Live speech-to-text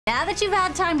Now that you've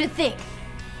had time to think,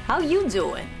 how you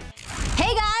doing?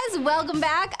 Hey guys, welcome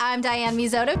back. I'm Diane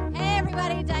Mizota. Hey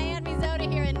everybody, Diane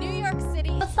Mizota here in New York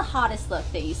City. What's the hottest look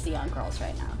that you see on girls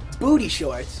right now? Booty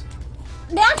shorts.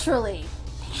 Naturally.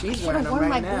 She's I wearing them right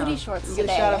my now. booty shorts You get a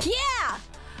today. shot of- Yeah,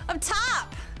 up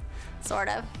top. Sort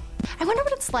of. I wonder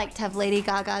what it's like to have Lady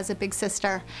Gaga as a big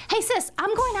sister. Hey sis,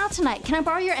 I'm going out tonight. Can I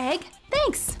borrow your egg?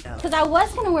 Thanks. Because I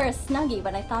was gonna wear a Snuggie,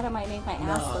 but I thought it might make my ass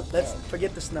No, look let's big.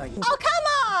 forget the Snuggie. Oh,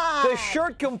 come on! The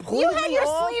shirt completely You had your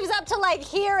off? sleeves up to like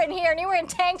here and here, and you were in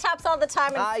tank tops all the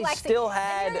time and I flexing. still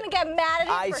had- And you're gonna get mad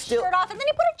at him for shirt off, and then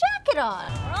you put a jacket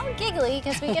on. We're all giggly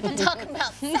because we get to talk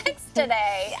about sex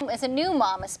today. As a new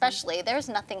mom, especially, there's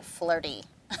nothing flirty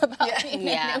about being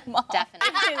a new mom.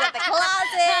 Definitely. She's at the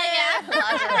closet,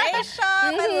 lingerie shop.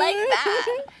 I like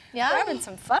that. Yeah, we're having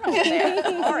some fun over there at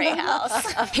the Maury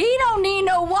house. He don't need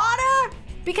no water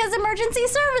because emergency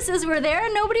services were there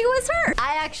and nobody was hurt.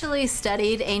 I actually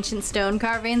studied ancient stone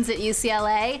carvings at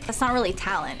UCLA. That's not really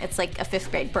talent. It's like a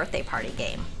 5th grade birthday party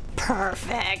game.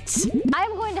 Perfect.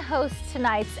 I'm going to host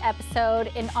tonight's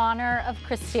episode in honor of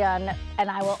Christian,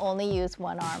 and I will only use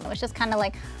one arm. It was just kind of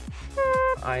like,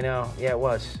 I know. Yeah, it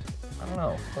was. I don't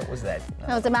know. What was that?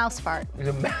 no, it was a mouse fart. It was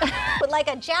a With like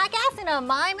a jackass in a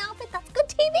mime outfit, that's good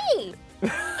TV.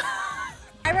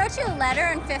 I wrote you a letter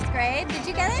in 5th grade. Did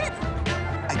you get it?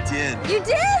 I did. You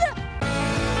did?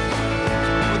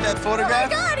 With that Oh my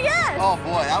photograph? God, yes. Oh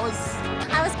boy, I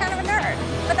was kind of a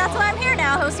nerd, but that's why I'm here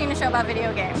now, hosting a show about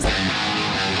video games.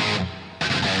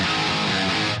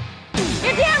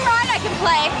 You're damn right I can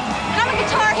play. I'm a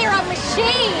Guitar Hero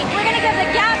machine. We're gonna give the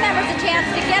GAP members a chance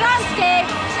to get on stage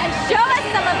and show us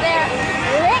some of their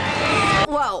licks.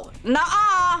 Whoa,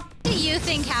 nuh-uh. What do you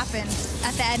think happened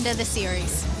at the end of the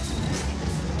series?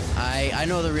 I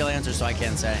know the real answer, so I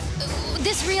can't say.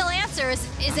 This real answer is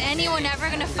anyone ever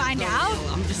gonna find out?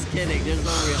 I'm just kidding. There's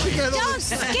no real answer. Don't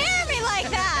scare me like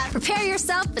that! Prepare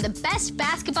yourself for the best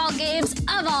basketball games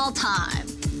of all time.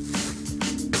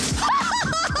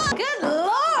 Good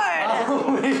Lord!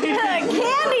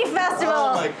 Candy festival!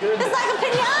 Oh my goodness. It's like a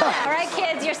pinata! All right,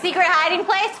 kids, your secret hiding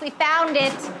place, we found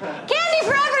it. Candy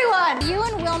for everyone! You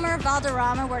and Wilmer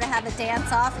Valderrama were to have a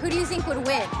dance-off. Who do you think would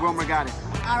win? Wilmer got it.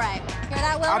 All right, hear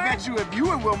that, Wilmer? I bet you if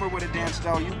you and Wilmer would have danced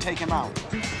though, you'd take him out.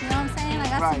 You know what I'm saying? I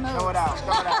got Right, some moves. throw it out,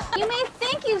 throw it out. You may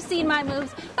think you've seen my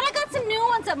moves, but I got some new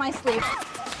ones up my sleeve.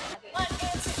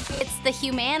 It's the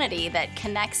humanity that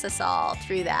connects us all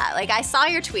through that. Like, I saw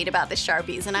your tweet about the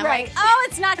Sharpies, and I'm like, oh,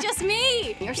 it's not just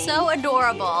me. You're so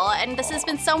adorable, and this has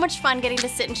been so much fun getting to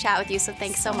sit and chat with you, so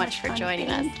thanks so much for joining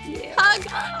us.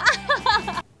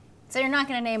 Hug. So you're not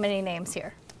gonna name any names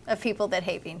here of people that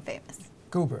hate being famous?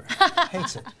 Goober.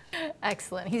 Hates it.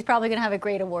 Excellent. He's probably going to have a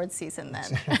great awards season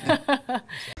then.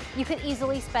 You could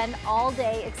easily spend all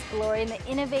day exploring the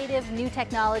innovative new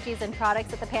technologies and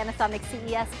products at the Panasonic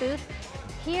CES booth.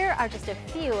 Here are just a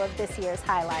few of this year's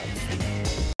highlights.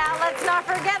 Now let's not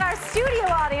forget our studio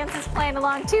audience is playing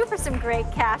along too for some great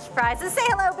cash prizes. Say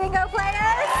hello, bingo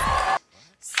players.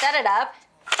 Set it up.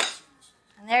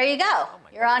 And there you go.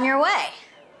 You're on your way.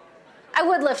 I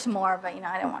would lift more, but you know,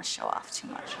 I didn't want to show off too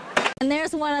much. And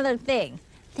there's one other thing.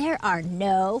 There are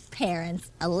no parents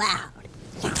allowed.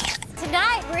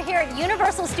 Tonight, we're here at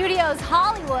Universal Studios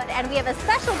Hollywood, and we have a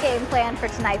special game planned for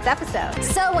tonight's episode.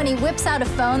 So when he whips out a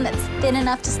phone that's thin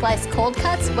enough to slice cold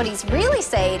cuts, what he's really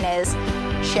saying is,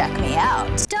 check me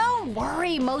out. Don't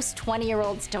worry, most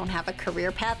 20-year-olds don't have a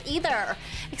career path either,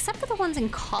 except for the ones in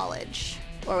college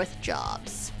or with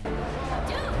jobs. Dude,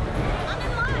 I'm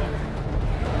in line.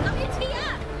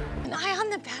 WTF? Am I on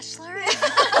The Bachelor?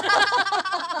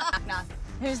 Knock, knock.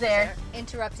 Who's there?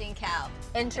 Interrupting cow.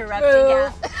 Interrupting.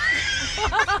 Yeah.